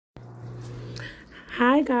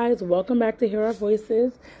Hi guys, welcome back to Hear Our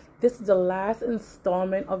Voices. This is the last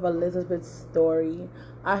installment of Elizabeth's story.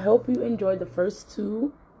 I hope you enjoyed the first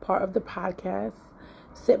two part of the podcast.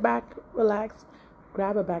 Sit back, relax,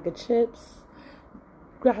 grab a bag of chips,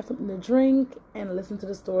 grab something to drink, and listen to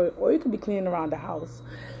the story. Or you could be cleaning around the house.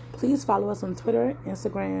 Please follow us on Twitter,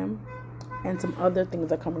 Instagram, and some other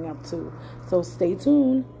things are coming up too. So stay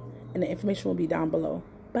tuned, and the information will be down below.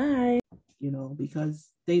 Bye. Because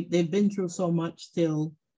they've been through so much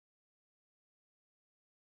till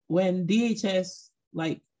when DHS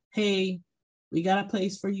like, hey, we got a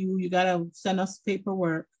place for you. You got to send us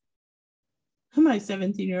paperwork. My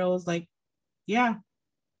 17-year-old was like, yeah,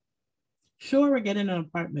 sure, we're getting an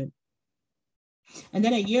apartment. And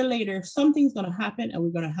then a year later, something's going to happen and we're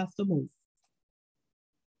going to have to move.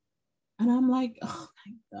 And I'm like, oh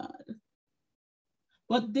my God.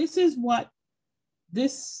 But this is what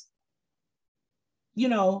this,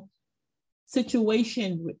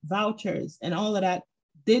 situation with vouchers and all of that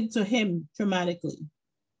did to him traumatically,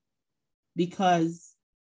 because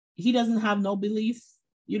he doesn't have no belief,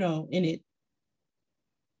 in it.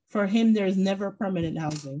 For him, there's never permanent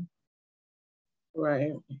housing.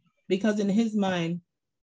 Right. Because in his mind,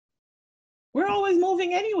 we're always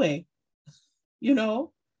moving anyway,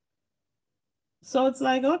 So it's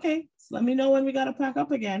like, okay, so let me know when we got to pack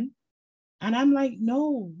up again. And I'm like,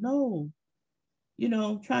 no,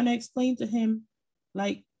 trying to explain to him,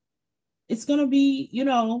 like, it's going to be,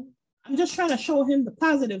 I'm just trying to show him the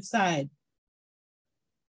positive side.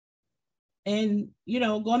 And,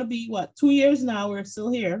 going to be 2 years now, we're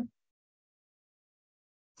still here.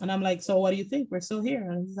 And I'm like, so what do you think? We're still here.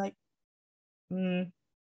 And he's like,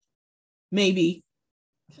 maybe.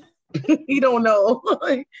 You don't know.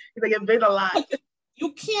 He's like, it's been a lot. But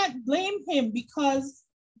you can't blame him, because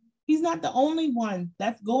he's not the only one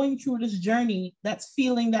that's going through this journey that's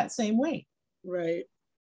feeling that same way. Right.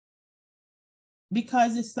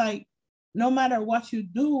 Because it's like, no matter what you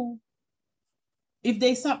do, if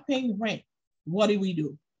they stop paying rent, what do we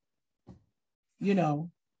do?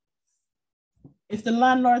 If the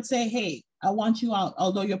landlord say, hey, I want you out,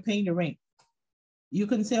 although you're paying the rent, you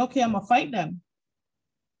can say, okay, I'm gonna fight them.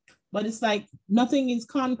 But it's like, nothing is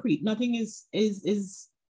concrete. Nothing is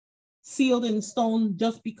sealed in stone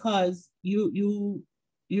just because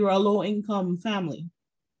you're a low income family.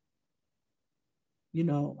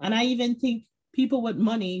 And I even think people with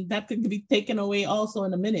money, that could be taken away also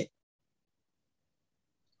in a minute.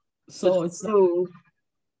 So it's true.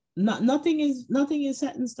 Nothing is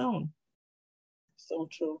set in stone. So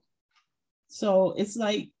true. So it's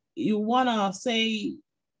like, you wanna say,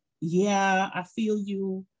 yeah, I feel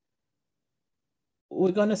you.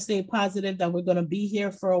 We're gonna stay positive that we're gonna be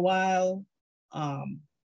here for a while.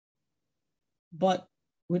 But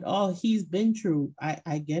with all he's been through,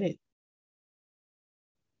 I get it.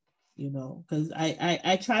 Because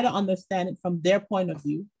I try to understand it from their point of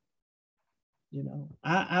view.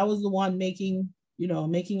 I was the one making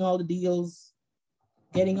all the deals,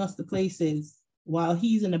 getting us the places, while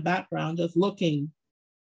he's in the background just looking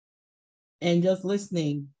and just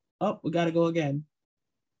listening. Oh, we got to go again.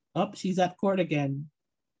 Oh, she's at court again.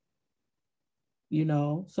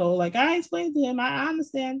 So like, I explained to him, I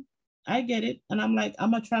understand, I get it. And I'm like,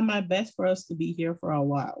 I'm going to try my best for us to be here for a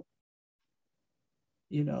while.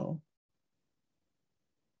 So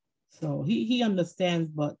he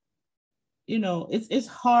understands, but it's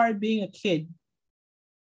hard being a kid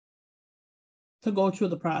to go through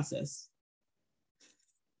the process.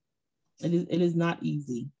 It is not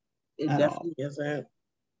easy. It definitely isn't.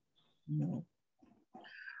 No.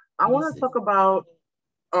 I want to talk about,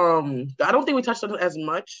 I don't think we touched on it as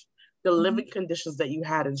much, the living conditions that you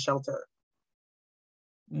had in shelter.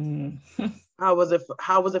 How was it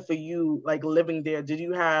for you, like, living there? Did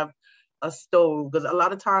you have a stove? Because a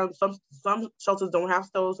lot of times some shelters don't have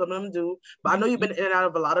stoves, some of them do. But I know you've been in and out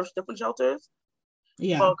of a lot of different shelters.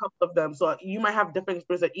 Yeah. For a couple of them. So you might have different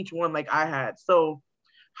experience at each one, like I had. So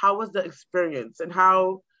how was the experience, and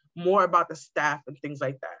how more about the staff and things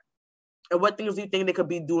like that? And what things do you think they could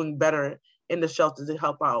be doing better in the shelters to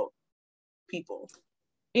help out people?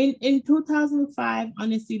 In 2005,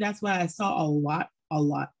 honestly, that's why I saw a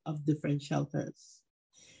lot of different shelters.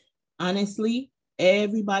 Honestly,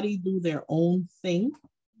 everybody do their own thing.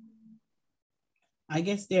 I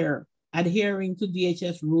guess they're adhering to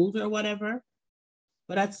DHS rules or whatever.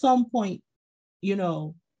 But at some point,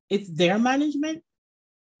 it's their management.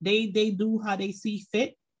 They do how they see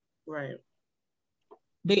fit. Right.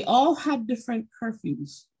 They all had different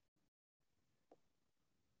curfews.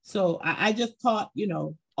 So I just thought,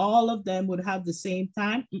 all of them would have the same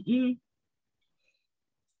time.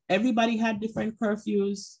 Everybody had different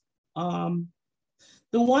curfews.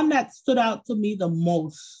 The one that stood out to me the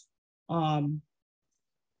most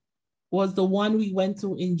was the one we went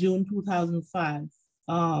to in June 2005.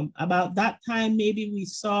 About that time, maybe we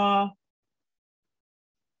saw,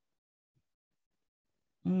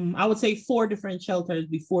 I would say 4 different shelters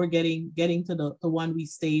before getting to the one we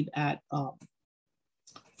stayed at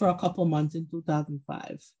for a couple months in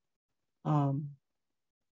 2005.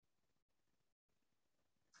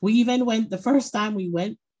 We even went, the first time we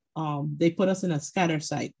went, they put us in a scatter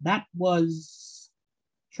site. That was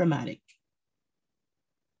traumatic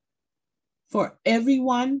for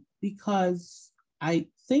everyone, because I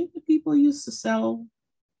think the people used to sell,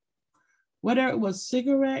 whether it was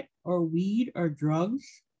cigarette or weed or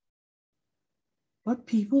drugs, but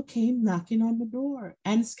people came knocking on the door,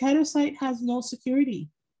 and scatter site has no security.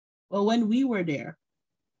 Well, when we were there,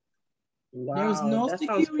 there's no that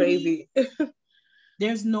security. Sounds crazy.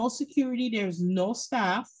 There's no security. There's no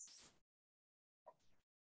staff.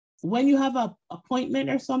 When you have an appointment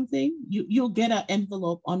or something, you'll get an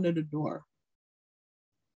envelope under the door.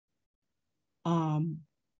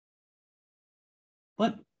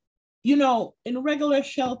 But you know, in regular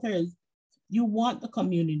shelters, you want the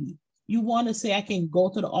community. You want to say, I can go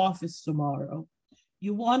to the office tomorrow.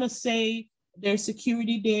 You want to say there's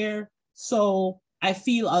security there, so I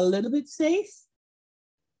feel a little bit safe.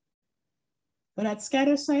 But at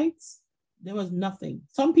scatter sites, there was nothing.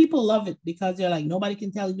 Some people love it because they're like, nobody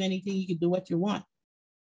can tell you anything. You can do what you want.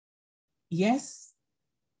 Yes.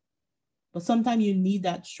 But sometimes you need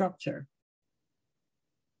that structure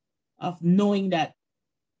of knowing that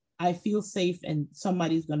I feel safe and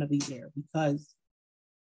somebody's going to be there, because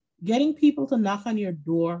getting people to knock on your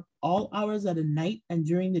door all hours of the night and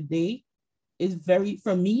during the day is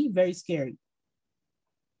for me, very scary.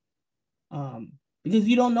 Because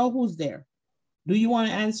you don't know who's there. Do you want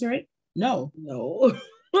to answer it? No.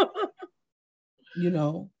 You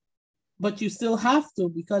know, but you still have to,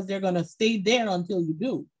 because they're going to stay there until you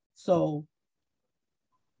do. So,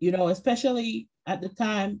 you know, especially at the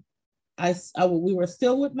time, we were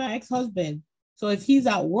still with my ex-husband. So if he's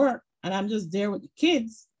at work and I'm just there with the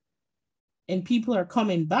kids and people are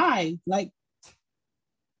coming by, like,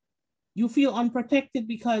 you feel unprotected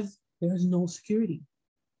because there's no security.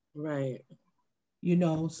 Right. You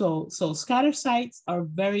know, so scatter sites are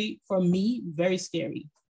for me, very scary.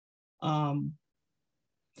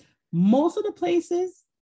 Most of the places,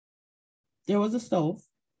 there was a stove.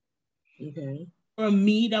 Okay. For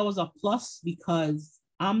me, that was a plus, because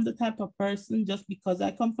I'm the type of person, just because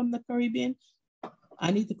I come from the Caribbean,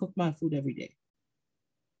 I need to cook my food every day.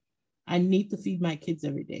 I need to feed my kids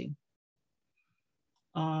every day.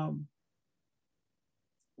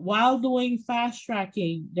 While doing fast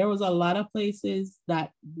tracking, there was a lot of places there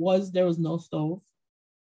was no stove.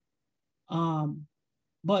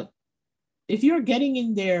 But if you're getting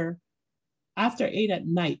in there after 8 at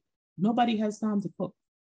night, nobody has time to cook.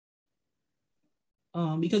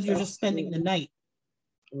 Because you're just spending the night.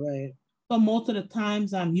 Right. So most of the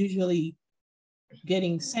times I'm usually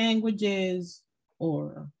getting sandwiches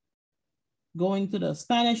or going to the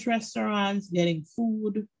Spanish restaurants, getting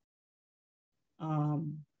food.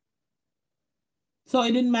 So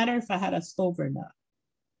it didn't matter if I had a stove or not.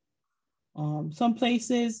 Some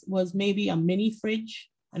places was maybe a mini fridge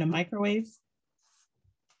and a microwave.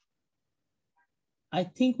 I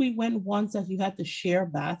think we went once that you had to share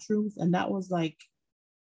bathrooms, and that was like,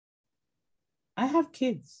 I have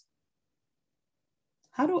kids.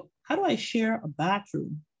 How do I share a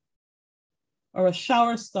bathroom or a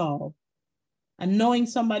shower stall, and knowing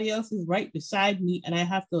somebody else is right beside me and I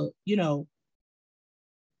have to, you know,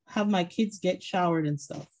 have my kids get showered and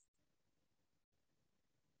stuff.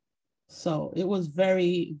 So it was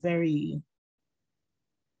very, very,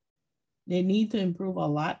 they need to improve a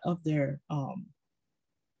lot of their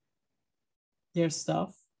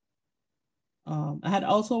stuff. I had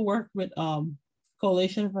also worked with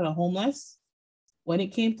Coalition for the Homeless when it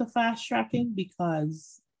came to fast tracking,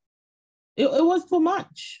 because it was too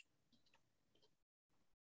much.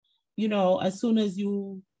 You know, as soon as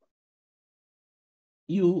you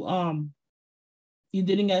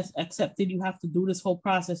didn't get accepted, you have to do this whole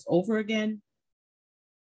process over again.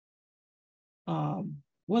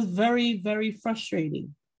 Was very, very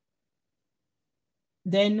frustrating.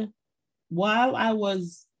 Then while I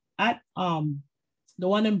was at the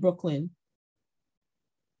one in Brooklyn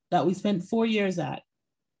that we spent 4 years at,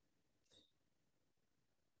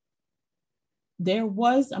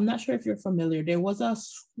 I'm not sure if you're familiar, there was a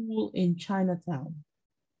school in Chinatown.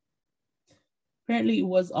 Apparently it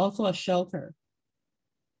was also a shelter.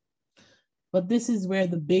 But this is where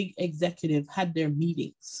the big executive had their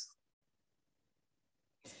meetings.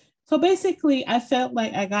 So basically, I felt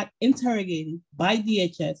like I got interrogated by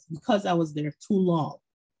DHS because I was there too long.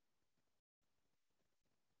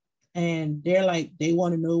 And they're like, they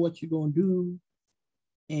want to know what you're going to do.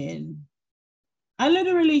 And I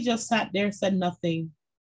literally just sat there, said nothing,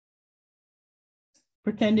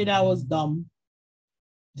 pretended I was dumb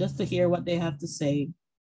just to hear what they have to say.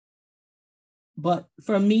 But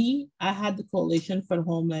for me, I had the Coalition for the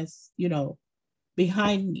Homeless,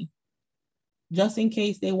 behind me, just in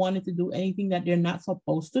case they wanted to do anything that they're not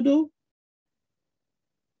supposed to do.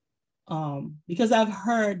 Because I've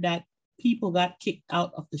heard that people got kicked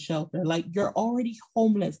out of the shelter. Like, you're already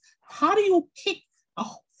homeless. How do you kick a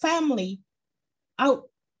family out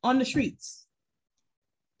on the streets?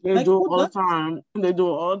 They do it all the time. They do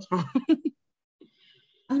it all the time.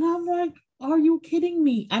 And I'm like, are you kidding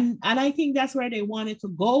me? And I think that's where they wanted to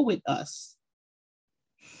go with us.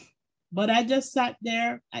 But I just sat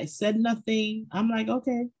there. I said nothing. I'm like,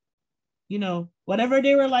 okay, whatever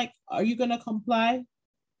they were like, are you going to comply?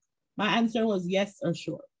 My answer was yes or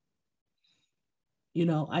sure.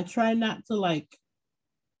 I try not to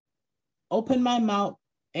open my mouth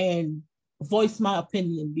and voice my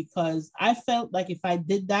opinion, because I felt like if I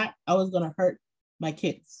did that, I was going to hurt my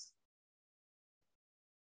kids.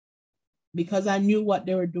 Because I knew what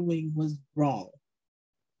they were doing was wrong.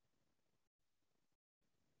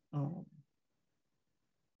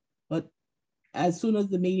 But as soon as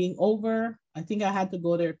the meeting over, I think I had to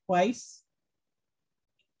go there twice,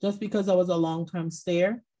 just because I was a long-term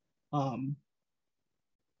stayer. I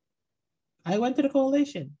went to the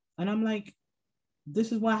Coalition and I'm like,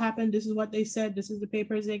 this is what happened. This is what they said. This is the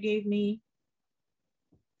papers they gave me.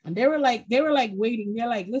 And they were like waiting. They're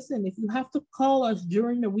like, listen, if you have to call us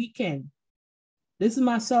during the weekend, this is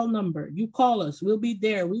my cell number. You call us. We'll be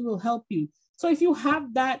there. We will help you. So if you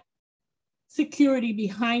have that security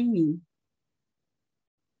behind you,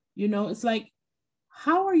 it's like,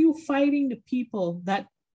 how are you fighting the people that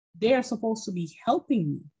they're supposed to be helping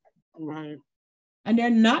you? Right. And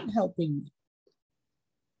they're not helping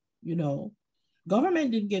you.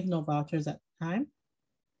 Government didn't give no vouchers at the time.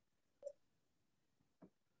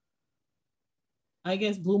 I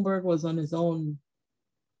guess Bloomberg was on his own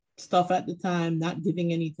stuff at the time, not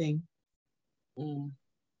giving anything.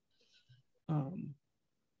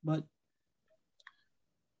 But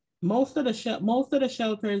most of the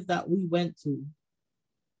shelters that we went to,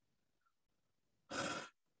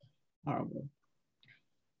 horrible.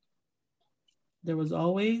 There was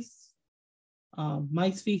always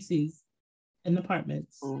mice feces in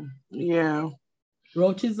apartments. Yeah.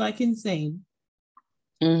 Roaches like insane.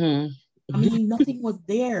 Mm-hmm. I mean, nothing was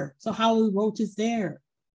there. So how are roaches there?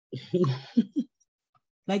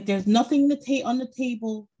 Like, there's nothing on the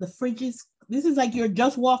table. The fridge is, this is like you're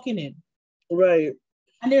just walking in. Right.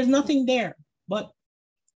 And there's nothing there but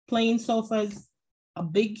plain sofas, a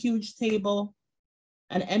big, huge table,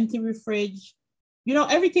 an empty fridge.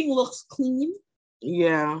 Everything looks clean.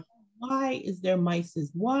 Yeah. Why is there mice?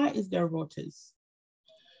 Why is there roaches?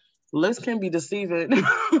 Looks can be deceiving.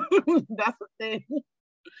 That's the thing.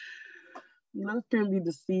 Looks can be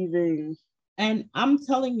deceiving. And I'm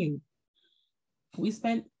telling you, we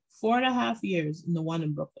spent 4.5 years in the one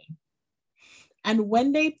in Brooklyn. And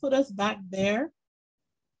when they put us back there,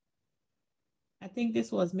 I think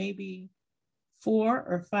this was maybe 4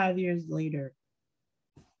 or 5 years later,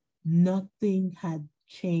 nothing had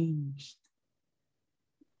changed.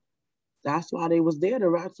 That's why they was there, the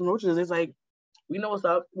rats and roaches. It's like, we know what's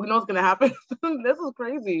up. We know what's going to happen. This is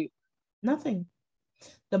crazy. Nothing.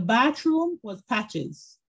 The bathroom was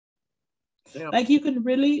patches. Yeah. Like, you could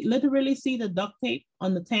literally see the duct tape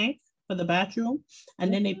on the tank for the bathroom,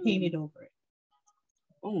 and then they painted over it.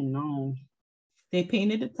 Oh, no. They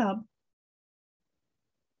painted the tub.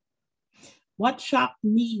 What shocked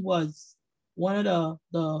me was one of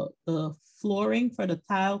the flooring for the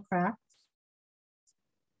tile cracked.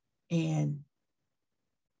 And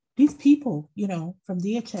these people, from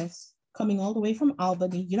DHS, coming all the way from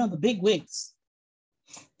Albany, the big wigs,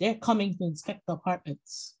 they're coming to inspect the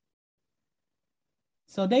apartments.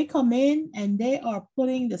 So they come in and they are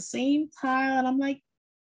putting the same tile. And I'm like,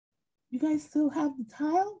 you guys still have the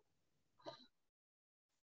tile?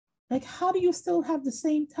 Like, how do you still have the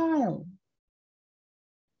same tile?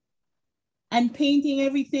 And painting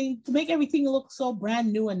everything to make everything look so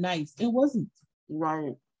brand new and nice. It wasn't.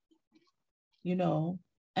 Right.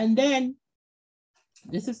 And then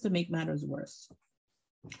this is to make matters worse.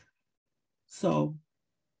 So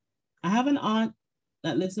I have an aunt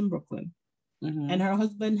that lives in Brooklyn, and her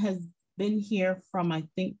husband has been here from, I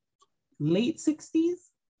think, late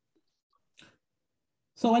 60s.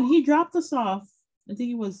 So when he dropped us off, I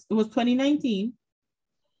think it was 2019.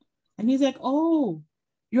 And he's like, oh,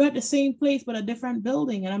 you're at the same place, but a different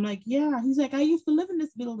building. And I'm like, yeah. He's like, I used to live in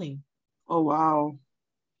this building. Oh, wow.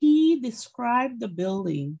 He described the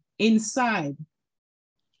building inside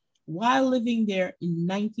while living there in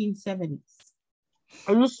 1970s.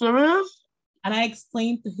 Are you serious? And I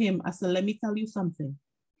explained to him, I said, let me tell you something.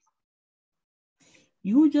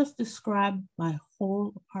 You just described my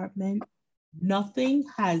whole apartment. Nothing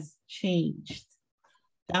has changed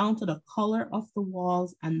down to the color of the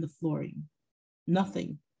walls and the flooring.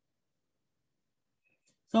 Nothing.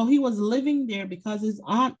 So he was living there because his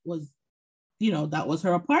aunt was, that was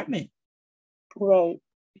her apartment. Right.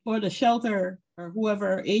 Before the shelter or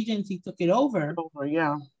whoever agency took it over,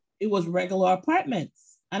 yeah. It was regular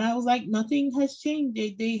apartments. And I was like, nothing has changed.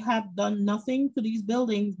 They have done nothing to these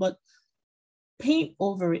buildings but paint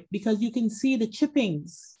over it, because you can see the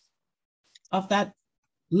chippings of that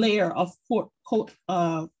layer of coat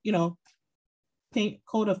of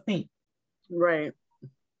paint. Right.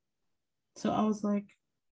 So I was like,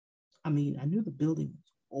 I knew the building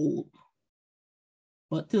was old,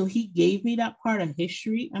 but till he gave me that part of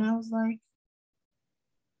history, and I was like,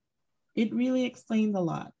 it really explained a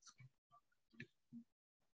lot,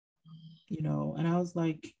 and I was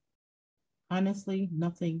like, honestly,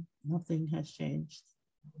 nothing has changed.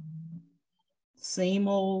 Same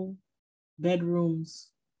old bedrooms,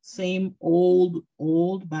 same old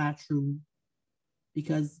bathroom,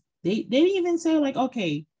 because they didn't even say like,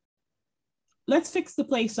 okay, let's fix the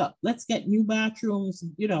place up. Let's get new bathrooms,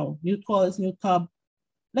 new toilets, new tub.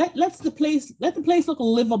 Let the place look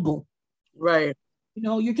livable. Right.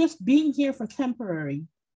 You're just being here for temporary.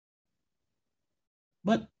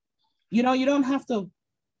 But you don't have to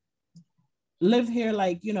live here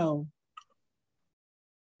like,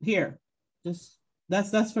 here. Just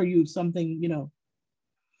that's for you, something,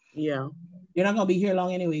 Yeah. You're not gonna be here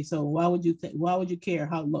long anyway. So why would you care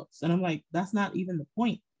how it looks? And I'm like, that's not even the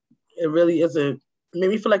point. It really isn't. It made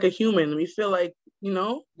me feel like a human. We feel like,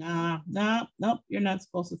 Nope. You're not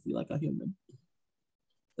supposed to feel like a human.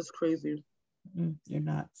 It's crazy. You're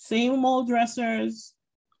not. Same old dressers.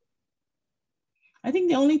 I think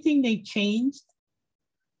the only thing they changed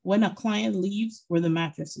when a client leaves were the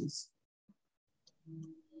mattresses.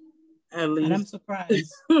 At least. And I'm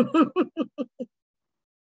surprised.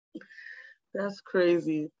 That's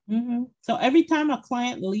crazy. Mm-hmm. So every time a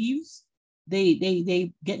client leaves,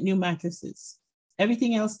 they get new mattresses.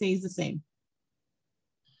 Everything else stays the same.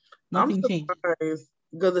 Nothing changed.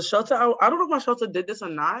 Because the shelter, I don't know if my shelter did this or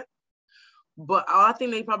not, but I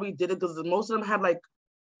think they probably did it because most of them had like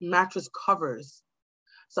mattress covers.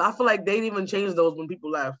 So I feel like they didn't even change those when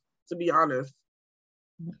people left, to be honest.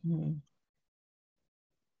 Mm-hmm.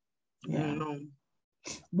 Yeah.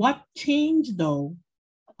 What changed though?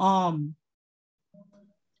 The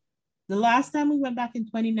last time we went back in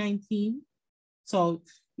 2019, so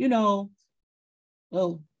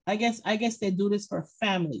well, I guess they do this for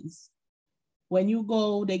families. When you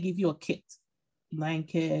go, they give you a kit,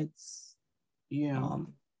 blankets,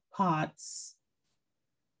 pots.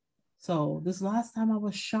 So this last time I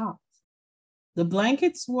was shocked. The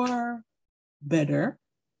blankets were better,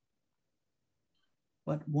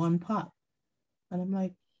 but one pot. And I'm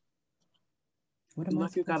like, what am I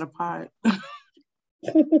supposed to do? You got a pot.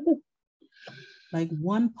 Like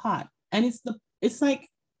one pot. And it's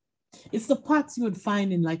the pots you would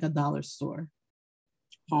find in like a dollar store.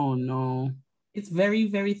 Oh no. It's very,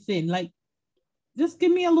 very thin. Like, just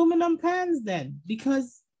give me aluminum pans then,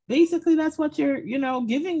 because basically that's what you're,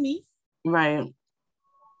 giving me. Right.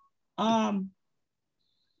 And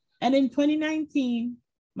in 2019,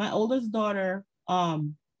 my oldest daughter,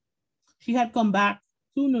 she had come back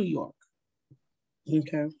to New York.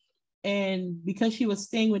 Okay. And because she was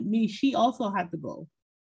staying with me, she also had to go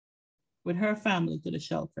with her family to the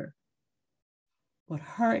shelter. But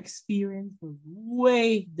her experience was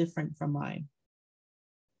way different from mine.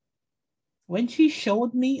 When she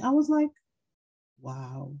showed me, I was like,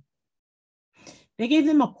 wow. They gave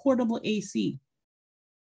them a portable AC.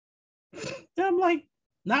 So I'm like,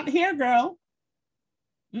 not here, girl.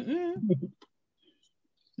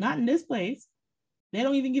 Not in this place. They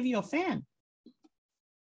don't even give you a fan.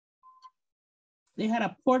 They had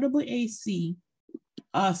a portable AC,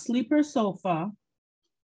 a sleeper sofa.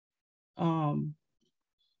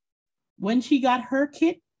 When she got her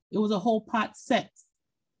kit, it was a whole pot set.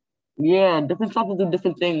 Yeah, different shops do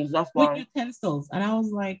different things. That's why. With utensils. And I was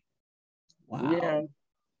like, wow. Yeah.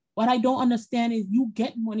 What I don't understand is you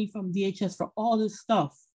get money from DHS for all this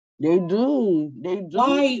stuff. They do.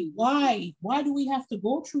 Why? Why do we have to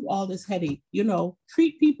go through all this headache?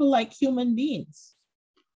 Treat people like human beings.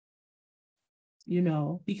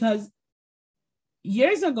 Because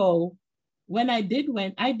years ago, when I did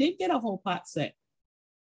get a whole pot set,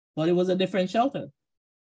 but it was a different shelter.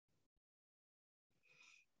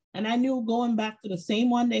 And I knew going back to the same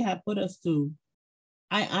one they had put us to,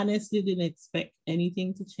 I honestly didn't expect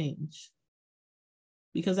anything to change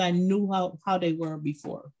because I knew how they were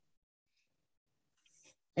before.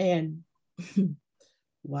 And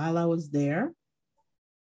while I was there,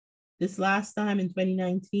 this last time in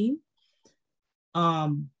 2019,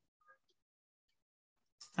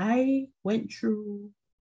 I went through,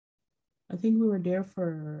 I think we were there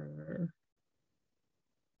for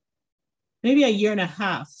maybe a year and a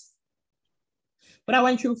half, but I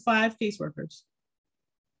went through 5 caseworkers.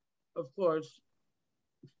 Of course.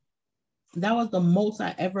 That was the most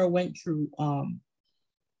I ever went through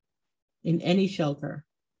in any shelter.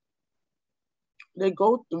 They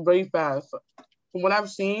go through very fast. From what I've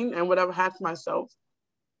seen and what I've had for myself,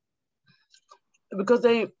 because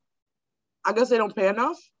I guess they don't pay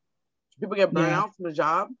enough. People get burned out from the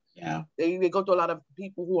job. Yeah. They go through a lot of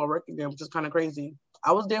people who are working there, which is kind of crazy.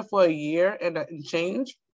 I was there for a year and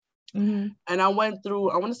change. Mm-hmm. And I went through,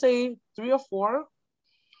 I want to say 3 or 4.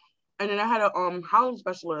 And then I had a housing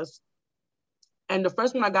specialist. And the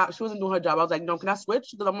first one I got, she wasn't doing her job. I was like, no, can I switch?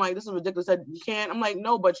 Because I'm like, this is ridiculous. I said, you can't. I'm like,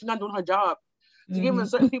 no, but she's not doing her job. She's giving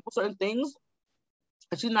certain people certain things,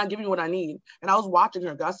 and she's not giving me what I need. And I was watching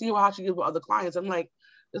her, because I see how she gives with other clients. I'm like,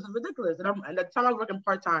 this is ridiculous. And at the time I was working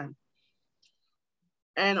part-time.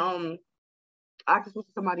 And I could switch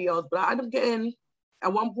to somebody else. But I ended up getting,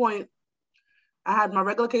 at one point, I had my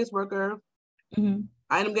regular caseworker. Mm-hmm.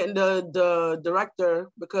 I ended up getting the director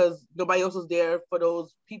because nobody else was there for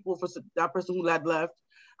those people, for that person who had left.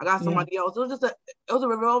 I got somebody else. It was a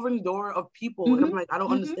revolving door of people. Mm-hmm. And I'm like, I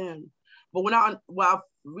don't understand. But when I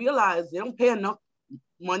realized they don't pay enough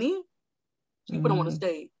money, people don't want to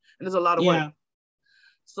stay. And there's a lot of work.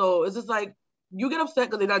 So it's just like, you get upset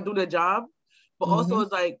because they're not doing their job. But also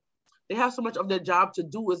it's like, they have so much of their job to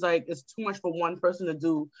do. It's like, it's too much for one person to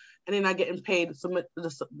do. And they're not getting paid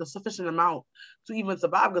the sufficient amount to even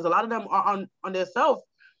survive. Because a lot of them are on their self,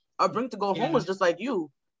 are bring to go homeless just like you.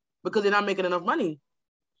 Because they're not making enough money.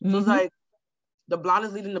 So it's like, the blind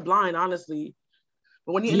is leading the blind, honestly.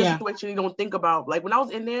 But when you're in a situation you don't think about, like when I was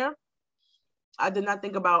in there, I did not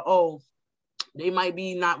think about, oh, they might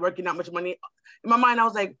be not working that much money. In my mind, I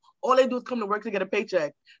was like, all they do is come to work to get a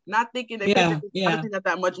paycheck, not thinking they paycheck is honestly not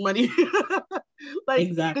that much money. Like,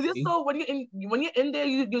 because you're so, when you're in there,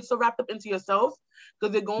 you're so wrapped up into yourself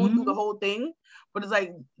because they're going through the whole thing. But it's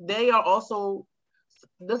like, they are also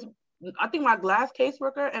this. I think my last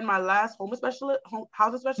caseworker and my last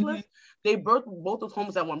housing specialist, they both was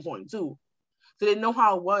homeless at one point too. So they know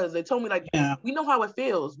how it was. They told me, like, we know how it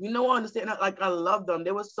feels. We know, understand. Like, I love them.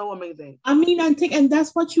 They were so amazing. I mean, and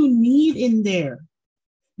that's what you need in there.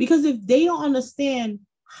 Because if they don't understand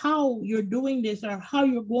how you're doing this or how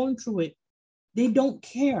you're going through it, they don't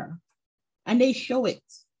care. And they show it.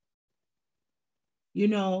 You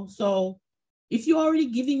know, so if you're already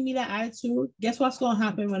giving me that attitude, guess what's going to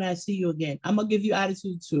happen when I see you again? I'm going to give you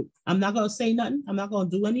attitude too. I'm not going to say nothing. I'm not going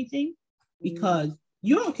to do anything because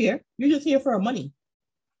you don't care. You're just here for money.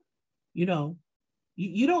 You know,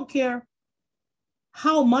 you don't care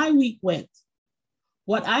how my week went,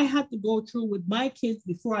 what I had to go through with my kids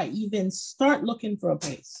before I even start looking for a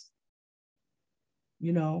place.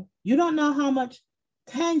 You know, you don't know how much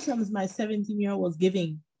tantrums my 17-year-old was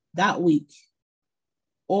giving that week,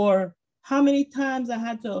 or how many times I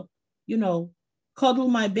had to, you know, cuddle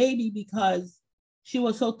my baby because she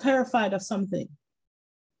was so terrified of something.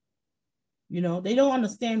 You know, they don't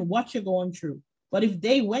understand what you're going through. But if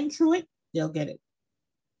they went through it, they'll get it.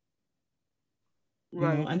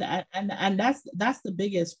 Right. You know, and that's the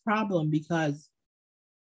biggest problem, because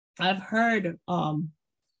I've heard,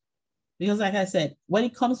 because like I said, when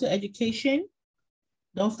it comes to education,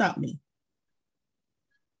 don't stop me.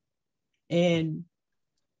 And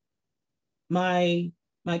my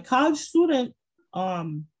college student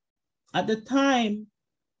at the time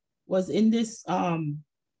was in this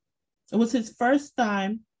it was his first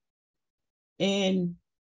time, in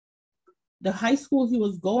the high school he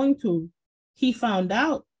was going to. He found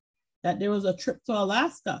out that there was a trip to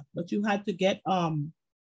Alaska, but you had to get how'd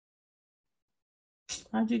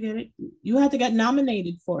you get it? You had to get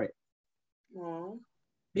nominated for it. Aww.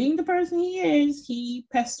 Being the person he is, he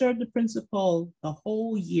pestered the principal the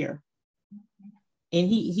whole year. And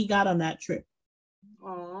he got on that trip.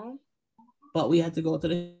 Aww. But we had to go to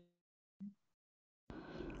the...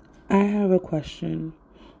 I have a question.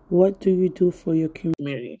 What do you do for your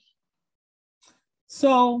community?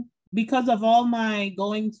 So, because of all my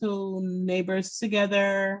going to Neighbors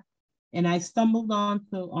Together, and I stumbled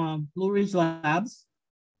onto Blue Ridge Labs,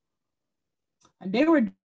 and they were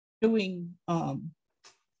doing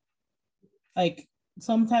like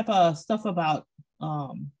some type of stuff about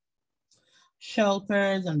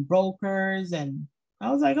shelters and brokers, and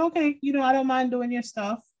I was like, okay, I don't mind doing your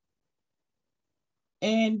stuff.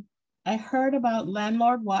 And I heard about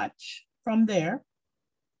Landlord Watch from there.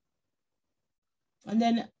 And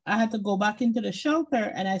then I had to go back into the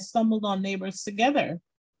shelter, and I stumbled on Neighbors Together.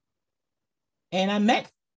 And I met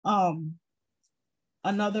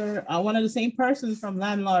another one of the same persons from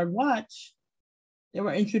Landlord Watch. They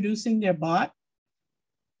were introducing their bot.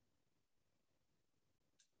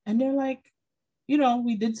 And they're like,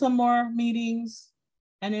 we did some more meetings,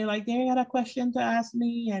 and they're like, they had a question to ask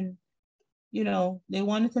me. And, they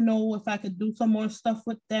wanted to know if I could do some more stuff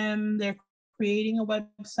with them. They're creating a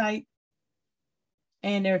website,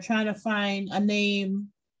 and they're trying to find a name.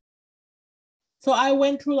 So I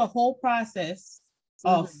went through the whole process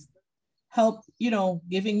of help,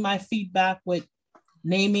 giving my feedback with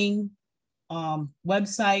naming,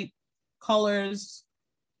 website, colors,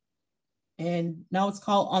 and now it's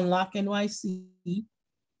called Unlock NYC.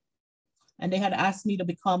 And they had asked me to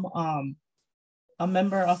become a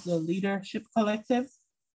member of the Leadership Collective.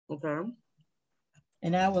 Okay.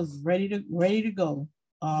 And I was ready to go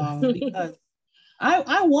because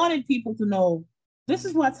I wanted people to know this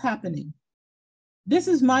is what's happening. This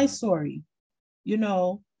is my story.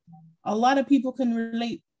 A lot of people can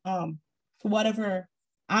relate to whatever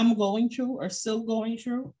I'm going through or still going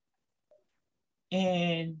through.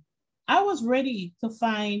 And I was ready to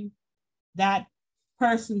find that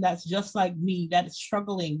person that's just like me, that is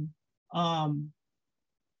struggling,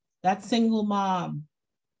 that single mom,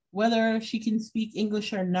 whether she can speak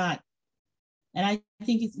English or not. And I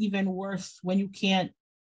think it's even worse when you can't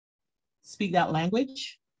speak that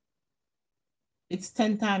language. It's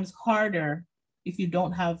 10 times harder if you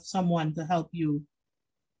don't have someone to help you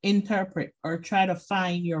interpret or try to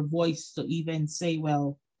find your voice to even say,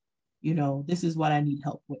 well, this is what I need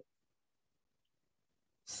help with.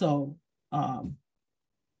 So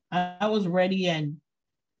I was ready, and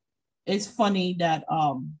it's funny that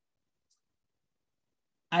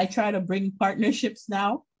I try to bring partnerships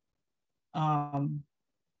now.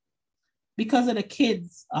 Because of the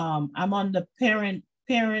kids, I'm on the parent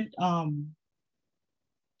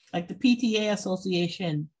like the PTA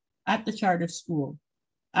association at the charter school,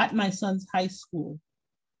 at my son's high school.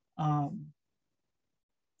 I'm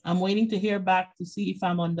waiting to hear back to see if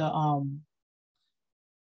I'm on the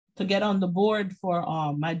to get on the board for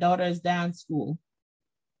my daughter's dance school.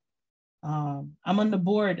 I'm on the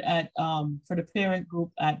board at for the parent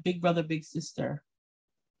group at Big Brother Big Sister.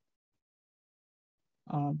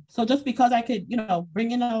 So just because I could,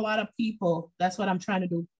 bring in a lot of people, that's what I'm trying to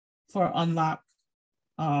do for Unlock.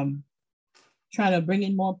 Trying to bring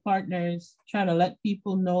in more partners, trying to let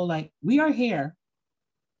people know, like, we are here.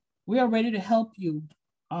 We are ready to help you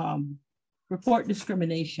report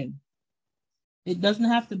discrimination. It doesn't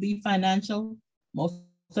have to be financial. Most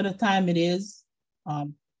of the time it is.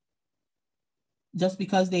 Just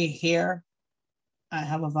because they hear I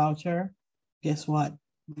have a voucher, guess what?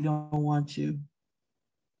 We don't want you.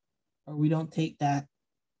 Or we don't take that.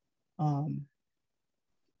 But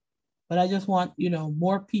I just want,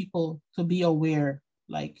 more people to be aware,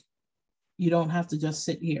 like, you don't have to just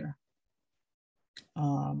sit here.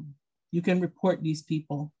 You can report these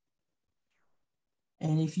people.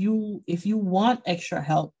 And if you want extra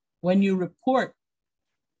help when you report,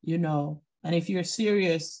 and if you're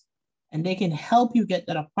serious and they can help you get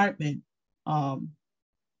that apartment,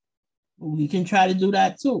 we can try to do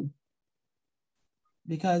that too.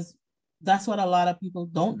 Because that's what a lot of people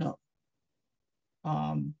don't know.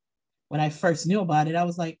 When I first knew about it, I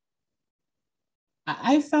was like,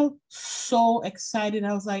 I felt so excited.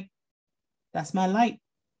 I was like, that's my light.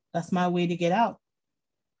 That's my way to get out.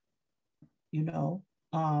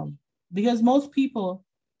 Because most people,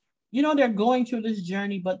 they're going through this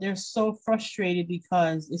journey, but they're so frustrated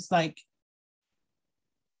because it's like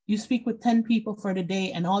you speak with 10 people for the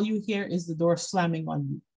day and all you hear is the door slamming on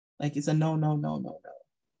you. Like it's a no, no, no, no, no.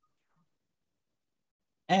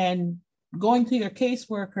 And going to your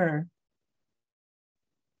caseworker,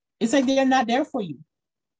 it's like they're not there for you.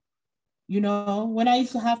 When I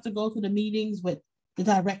used to have to go to the meetings with the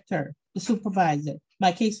director, the supervisor,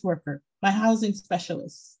 my caseworker, my housing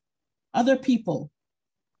specialist, other people,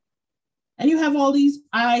 and you have all these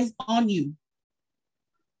eyes on you.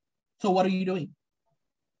 So what are you doing?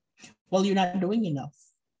 Well, you're not doing enough.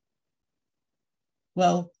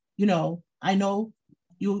 Well, I know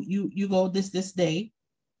you go this day,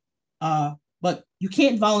 but you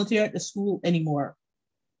can't volunteer at the school anymore.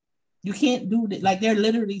 You can't do this. Like they're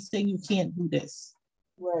literally saying you can't do this.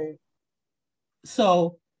 Right.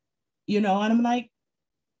 So, and I'm like,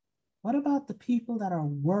 what about the people that are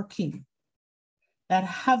working, that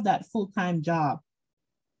have that full-time job?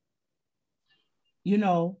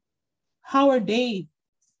 How are they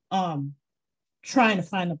trying to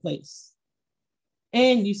find a place?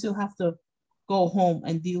 And you still have to go home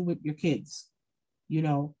and deal with your kids,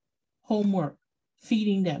 homework,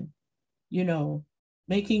 feeding them,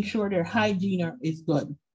 making sure their hygiene is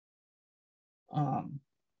good.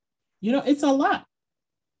 It's a lot.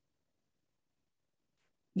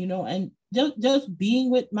 And just being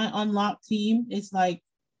with my Unlock team, it's like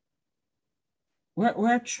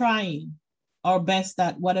we're trying our best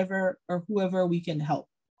at whatever or whoever we can help.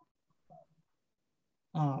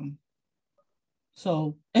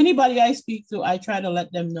 So anybody I speak to, I try to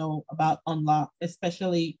let them know about Unlock,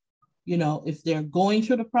 especially, if they're going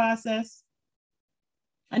through the process.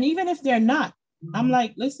 And even if they're not, I'm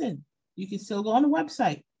like, listen, you can still go on the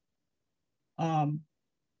website.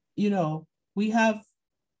 We have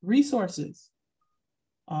resources.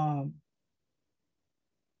 I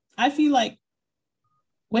feel like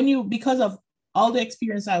because of all the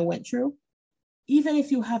experience I went through, even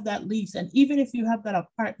if you have that lease and even if you have that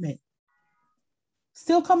apartment,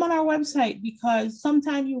 still come on our website, because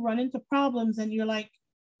sometimes you run into problems and you're like,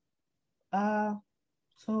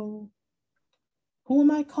 so who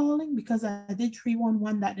am I calling? Because I did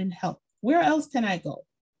 311, that didn't help. Where else can I go?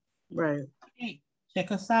 Right. Hey,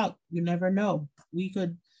 check us out. You never know.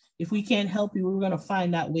 If we can't help you, we're going to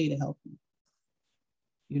find that way to help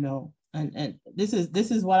you. And this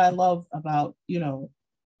is what I love about,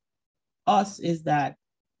 us, is that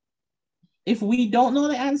if we don't know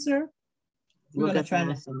the answer, we're going to try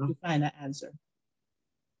to find that answer.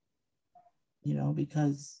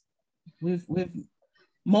 Because we've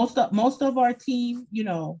most of our team,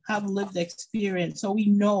 have lived experience, so we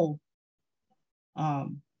know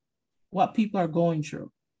what people are going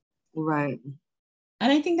through. Right.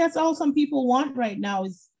 And I think that's all some people want right now,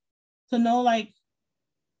 is to know, like,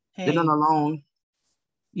 hey, you're not alone.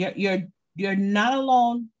 You're not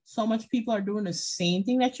alone. So much people are doing the same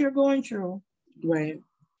thing that you're going through. Right.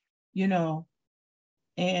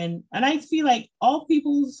 And I feel like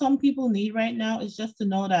some people need right now is just to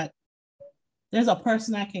know that there's a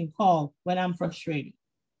person I can call when I'm frustrated.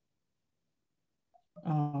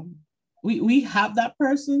 We have that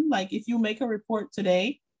person. Like, if you make a report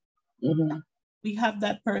today, we have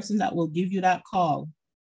that person that will give you that call.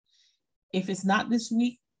 If it's not this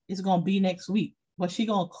week, it's going to be next week. But she's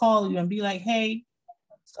going to call you and be like, hey,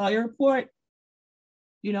 saw your report.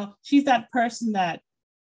 She's that person that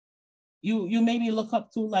you maybe look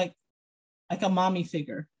up to, like a mommy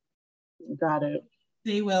figure. Got it.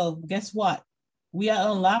 Say, well, guess what? We at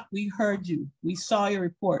Unlock, we heard you. We saw your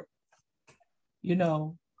report. She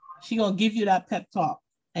gonna give you that pep talk.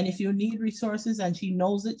 And if you need resources and she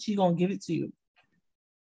knows it, she gonna give it to you.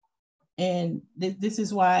 And this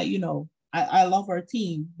is why, I love our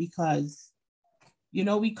team, because,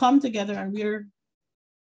 we come together and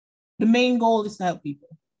the main goal is to help people.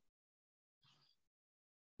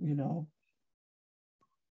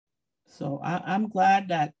 So I'm glad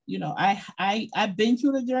that, I've been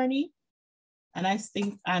through the journey, and I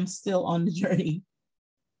think I'm still on the journey.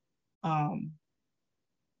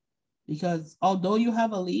 Because although you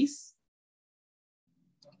have a lease,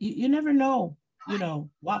 you never know,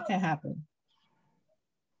 what can happen.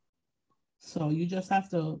 So you just have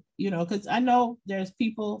to, because I know there's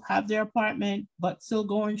people have their apartment, but still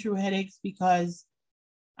going through headaches because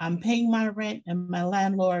I'm paying my rent and my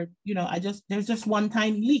landlord, there's just one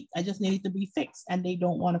tiny leak. I just need it to be fixed, and they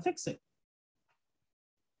don't want to fix it.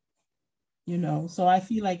 So I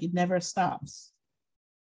feel like it never stops.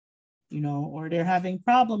 Or they're having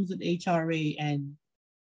problems with HRA, and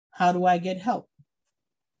how do I get help?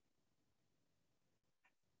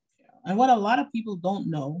 And what a lot of people don't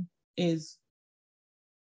know is,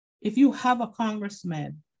 if you have a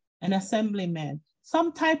congressman, an assemblyman,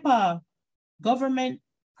 some type of government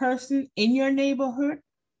person in your neighborhood,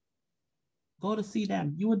 go to see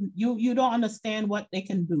them. You don't understand what they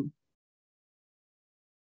can do.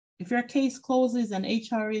 If your case closes and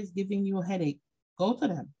HRA is giving you a headache, go to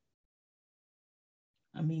them.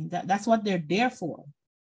 I mean, that's what they're there for,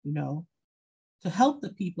 to help the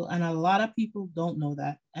people. And a lot of people don't know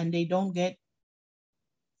that, and they don't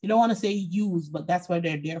want to say used, but that's what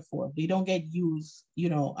they're there for. They don't get used,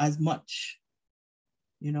 as much.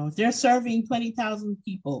 If they're serving 20,000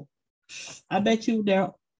 people, I bet you there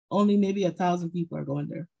only maybe 1,000 people are going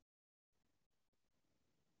there.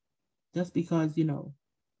 Just because,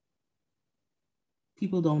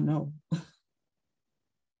 people don't know.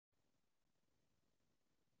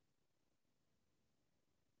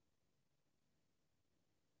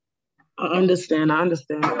 I understand.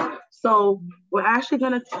 So we're actually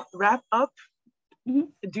gonna wrap up.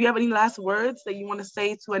 Mhm. Do you have any last words that you want to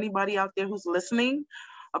say to anybody out there who's listening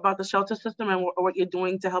about the shelter system and what you're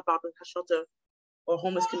doing to help out the shelter or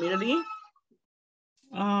homeless community?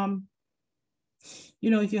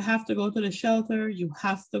 If you have to go to the shelter, you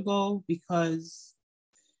have to go because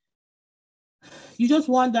you just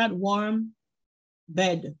want that warm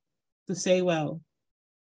bed to say, well,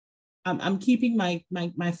 I'm keeping my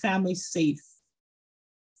family safe.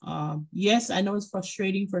 Yes, I know it's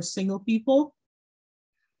frustrating for single people.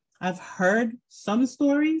 I've heard some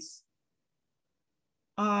stories.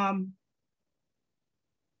 But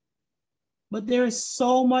there is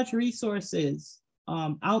so much resources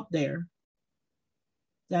out there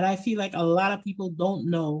that I feel like a lot of people don't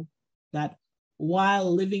know that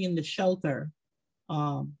while living in the shelter,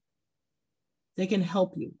 they can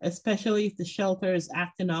help you, especially if the shelter is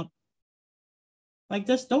acting up. Like,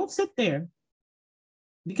 just don't sit there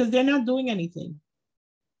because they're not doing anything.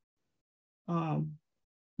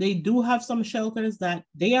 They do have some shelters that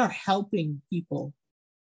they are helping people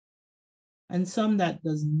and some that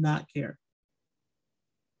does not care.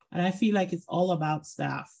 And I feel like it's all about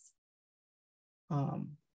staff.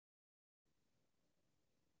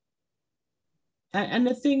 And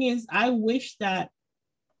the thing is, I wish that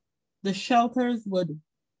the shelters would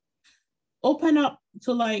open up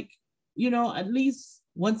to, like, at least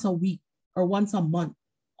once a week or once a month.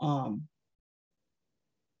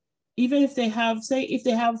 Even if they have, say, if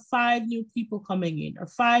they have 5 new people coming in or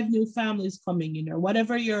 5 new families coming in or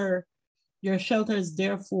whatever your shelter is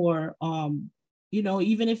there for,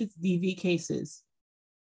 even if it's DV cases,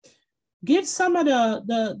 give some of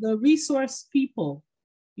the resource people,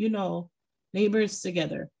 neighbors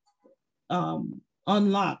together,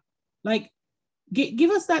 unlock, like, give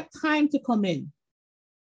us that time to come in,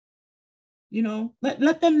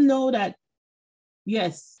 let them know that,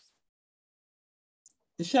 yes,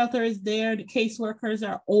 the shelter is there, the caseworkers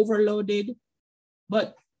are overloaded,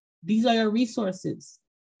 but these are your resources.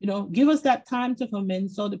 Give us that time to come in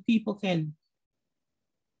so the people can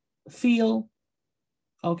feel,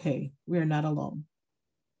 okay, we're not alone.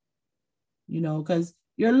 Because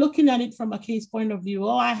you're looking at it from a case point of view.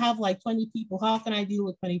 Oh, I have like 20 people. How can I deal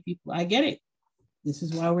with 20 people? I get it. This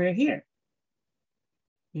is why we're here.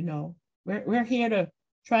 We're here to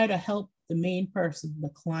try to help the main person, the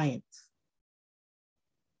client.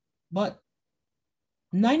 But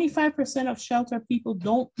 95% of shelter people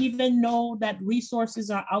don't even know that resources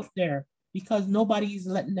are out there because nobody's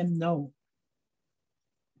letting them know.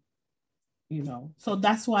 So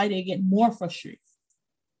that's why they get more frustrated.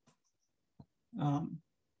 And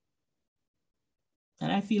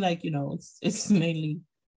I feel like, it's mainly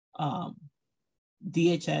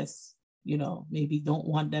DHS, maybe don't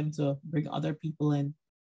want them to bring other people in.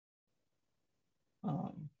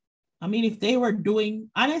 I mean, if they were doing,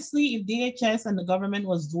 honestly, if DHS and the government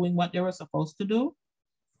was doing what they were supposed to do,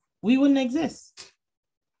 we wouldn't exist.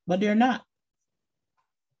 But they're not.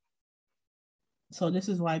 So this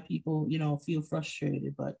is why people, feel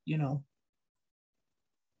frustrated. But,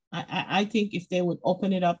 I think if they would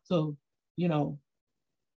open it up to,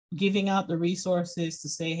 giving out the resources to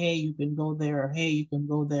say, hey, you can go there, or hey, you can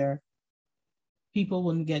go there, people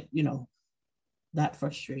wouldn't get, that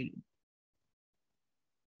frustrated.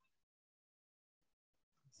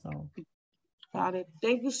 So. Got it.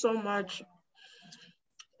 Thank you so much.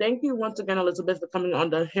 Thank you once again, Elizabeth, for coming on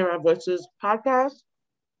the Hear Our Voices podcast.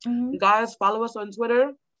 Mm-hmm. Guys, follow us on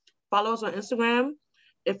Twitter. Follow us on Instagram.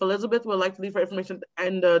 If Elizabeth would like to leave her information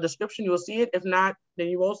in the description, you will see it. If not, then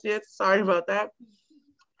you won't see it. Sorry about that.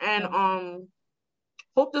 And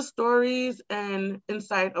hope the stories and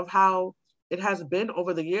insight of how it has been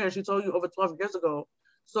over the years. She told you over 12 years ago.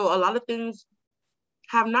 So a lot of things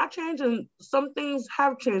have not changed, and some things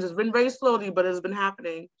have changed. It's been very slowly, but it's been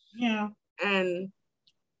happening. Yeah. And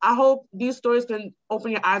I hope these stories can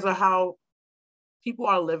open your eyes on how people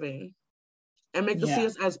are living and make you see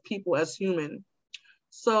us as people, as human.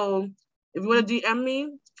 So if you want to DM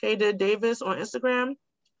me, Kayda Davis on Instagram,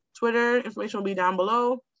 Twitter, information will be down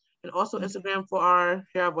below, and also Instagram for our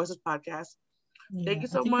Hear Our Voices podcast. Yeah. Thank you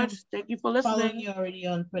so much. Thank you for listening. Following you already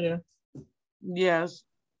on Twitter. Yes.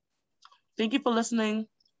 Thank you for listening.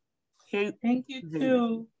 Thank you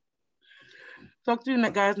too. Talk to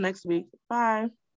you guys next week. Bye.